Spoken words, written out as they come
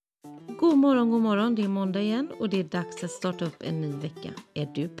God morgon, det är måndag igen och det är dags att starta upp en ny vecka. Är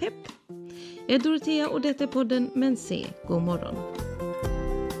du pepp? Jag är Dorotea och detta är podden Men se, god morgon.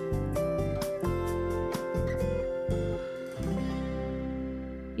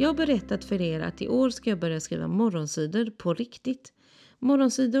 Jag har berättat för er att i år ska jag börja skriva morgonsidor på riktigt.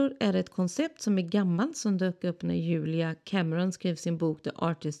 Morgonsidor är ett koncept som är gammalt som dök upp när Julia Cameron skrev sin bok The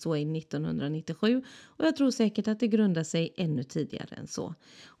Artist's Way 1997 och jag tror säkert att det grundar sig ännu tidigare än så.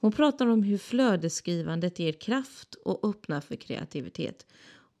 Hon pratar om hur flödesskrivandet ger kraft och öppnar för kreativitet.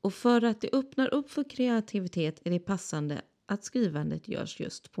 Och för att det öppnar upp för kreativitet är det passande att skrivandet görs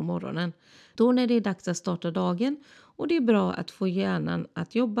just på morgonen. Då när det är dags att starta dagen och det är bra att få hjärnan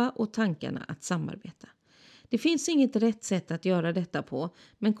att jobba och tankarna att samarbeta. Det finns inget rätt sätt att göra detta på,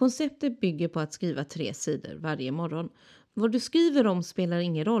 men konceptet bygger på att skriva 3 sidor varje morgon. Vad du skriver om spelar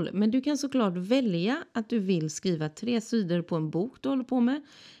ingen roll, men du kan såklart välja att du vill skriva 3 sidor på en bok du håller på med,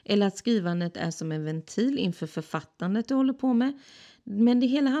 eller att skrivandet är som en ventil inför författandet du håller på med. Men det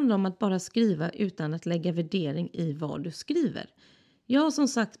hela handlar om att bara skriva utan att lägga värdering i vad du skriver. Jag har som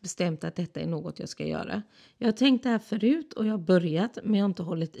sagt bestämt att detta är något jag ska göra. Jag har tänkt det här förut och jag har börjat men jag har inte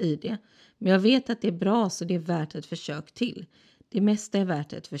hållit i det. Men jag vet att det är bra så det är värt ett försök till. Det mesta är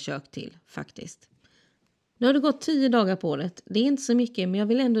värt ett försök till faktiskt. Nu har det gått 10 dagar på året. Det är inte så mycket men jag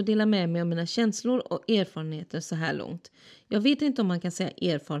vill ändå dela med mig av mina känslor och erfarenheter så här långt. Jag vet inte om man kan säga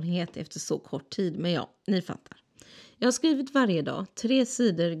erfarenhet efter så kort tid men ja, ni fattar. Jag har skrivit varje dag 3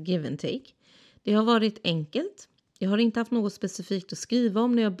 sidor give and take. Det har varit enkelt. Jag har inte haft något specifikt att skriva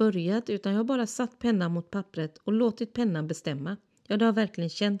om när jag börjat utan jag har bara satt pennan mot pappret och låtit pennan bestämma. Ja, det har verkligen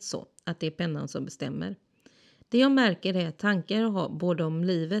känts så att det är pennan som bestämmer. Det jag märker är att tankar jag har både om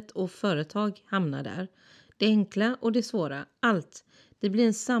livet och företag hamnar där. Det enkla och det svåra, allt. Det blir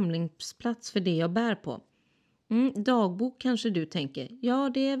en samlingsplats för det jag bär på. Dagbok kanske du tänker.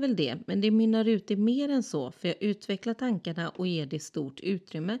 Ja, det är väl det. Men det mynnar ut i mer än så för jag utvecklar tankarna och ger det stort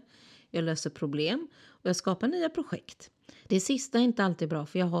utrymme. Jag löser problem och jag skapar nya projekt. Det sista är inte alltid bra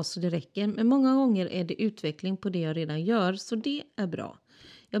för jag har så det räcker. Men många gånger är det utveckling på det jag redan gör så det är bra.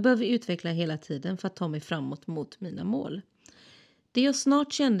 Jag behöver utveckla hela tiden för att ta mig framåt mot mina mål. Det jag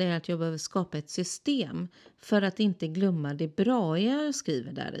snart kände är att jag behöver skapa ett system för att inte glömma det bra jag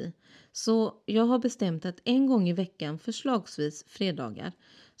skriver där i. Så jag har bestämt att en gång i veckan, förslagsvis fredagar,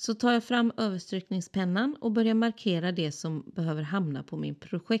 så tar jag fram överstrykningspennan och börjar markera det som behöver hamna på min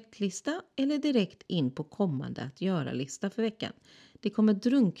projektlista eller direkt in på kommande att göra-lista för veckan. Det kommer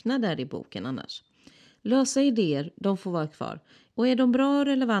drunkna där i boken annars. Lösa idéer, de får vara kvar. Och är de bra och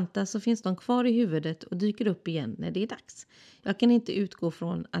relevanta så finns de kvar i huvudet och dyker upp igen när det är dags. Jag kan inte utgå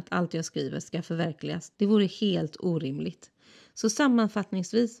från att allt jag skriver ska förverkligas. Det vore helt orimligt. Så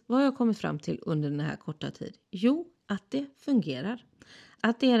sammanfattningsvis, vad har jag kommit fram till under den här korta tid? Jo, att det fungerar.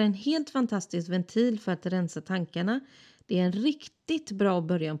 Att det är en helt fantastisk ventil för att rensa tankarna. Det är en riktigt bra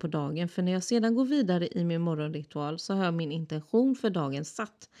början på dagen för när jag sedan går vidare i min morgonritual så har jag min intention för dagen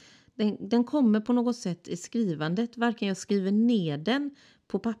satt. Den kommer på något sätt i skrivandet, varken jag skriver ner den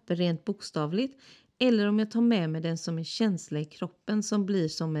på papper rent bokstavligt eller om jag tar med mig den som en känsla i kroppen som blir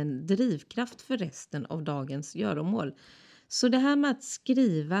som en drivkraft för resten av dagens göromål. Så det här med att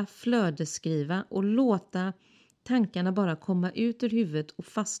skriva, flödesskriva och låta tankarna bara komma ut ur huvudet och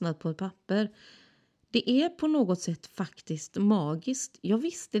fastna på ett papper. Det är på något sätt faktiskt magiskt. Jag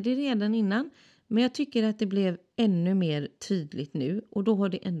visste det redan innan men jag tycker att det blev ännu mer tydligt nu och då har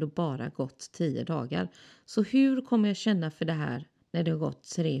det ändå bara gått 10 dagar. Så hur kommer jag känna för det här när det har gått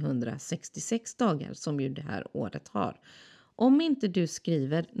 366 dagar som ju det här året har? Om inte du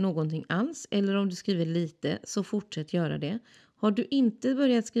skriver någonting alls eller om du skriver lite så fortsätt göra det. Har du inte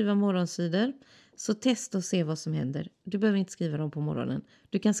börjat skriva morgonsidor så testa och se vad som händer. Du behöver inte skriva dem på morgonen.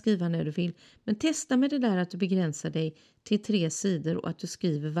 Du kan skriva när du vill. Men testa med det där att du begränsar dig till 3 sidor och att du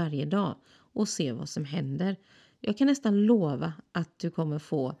skriver varje dag. Och se vad som händer. Jag kan nästan lova att du kommer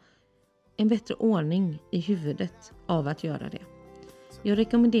få en bättre ordning i huvudet av att göra det. Jag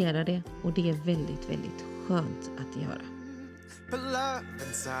rekommenderar det och det är väldigt, väldigt skönt att göra.